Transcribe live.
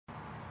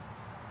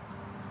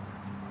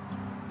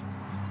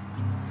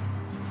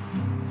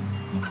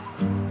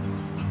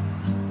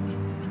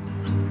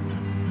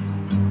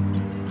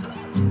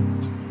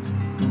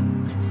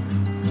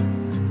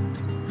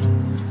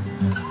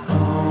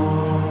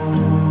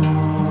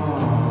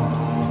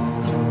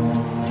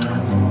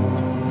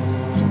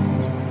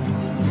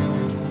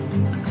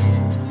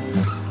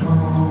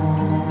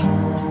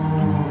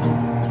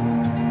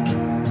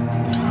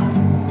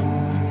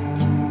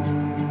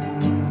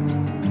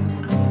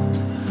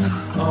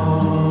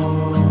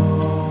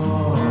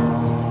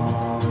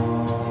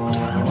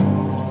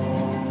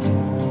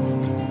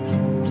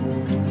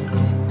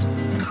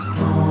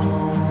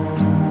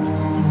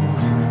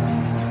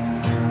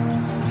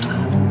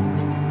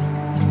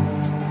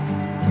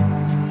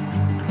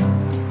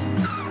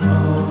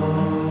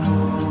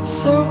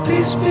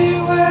always be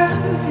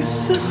with your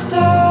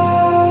sisters.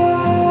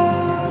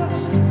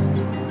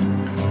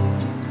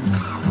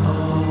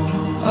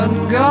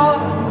 And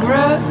God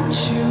grant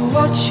you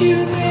what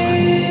you need.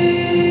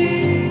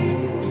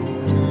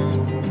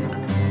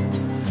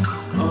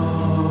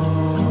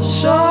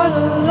 Shine a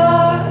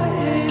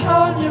light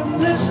on your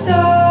blisters,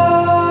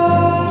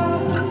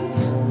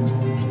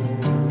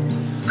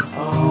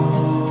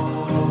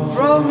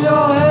 from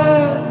your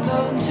head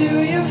down to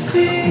your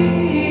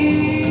feet.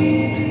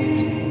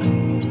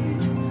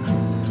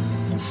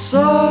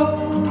 So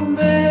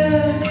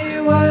many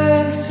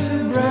ways to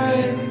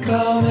break a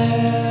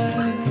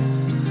man,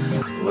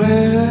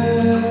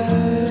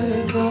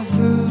 with the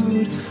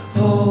food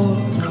or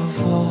the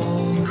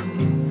fall.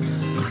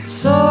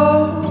 So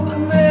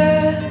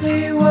many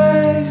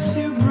ways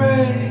to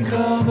break a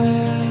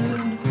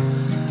man,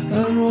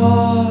 and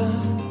one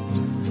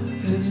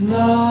is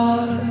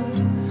not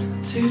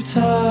to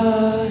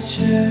touch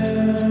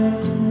him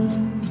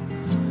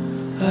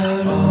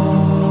at all.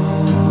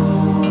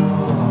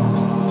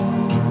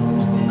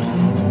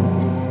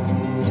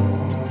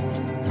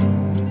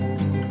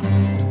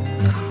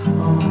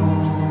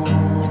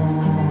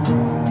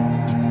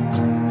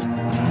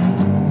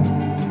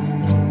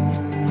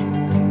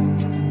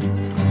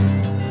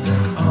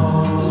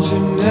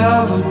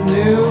 Never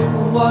knew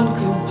one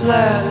could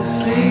plant a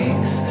seed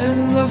in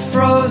the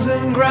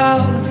frozen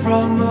ground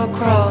from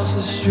across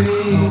the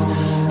street.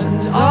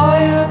 And I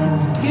am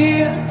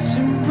here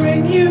to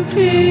bring you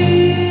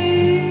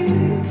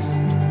peace,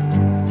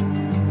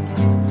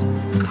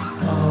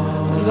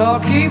 and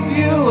I'll keep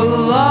you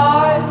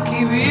alive,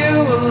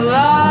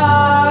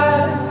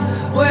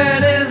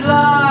 when His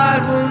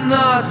light will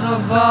not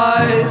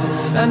suffice.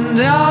 And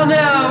I'll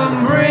never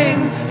bring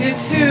you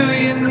to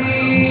your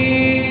knees.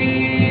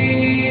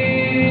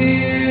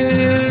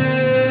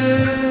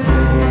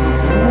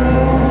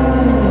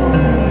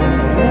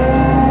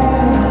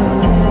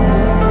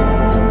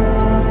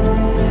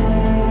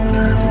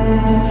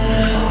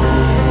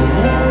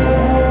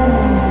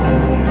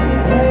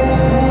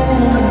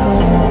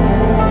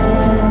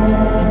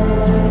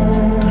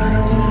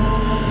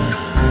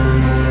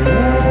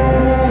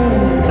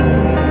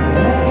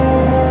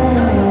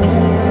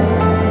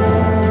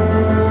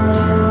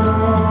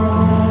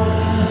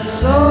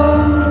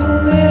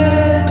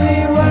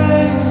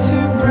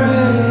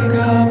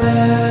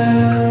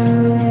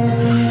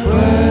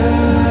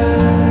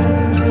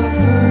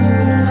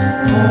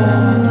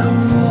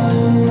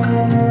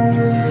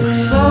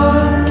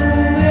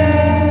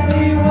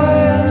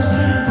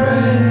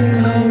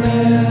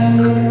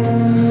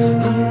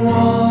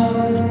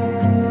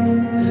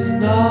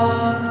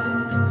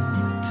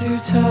 To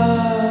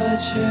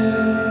touch him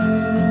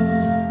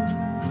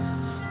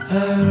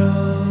at all.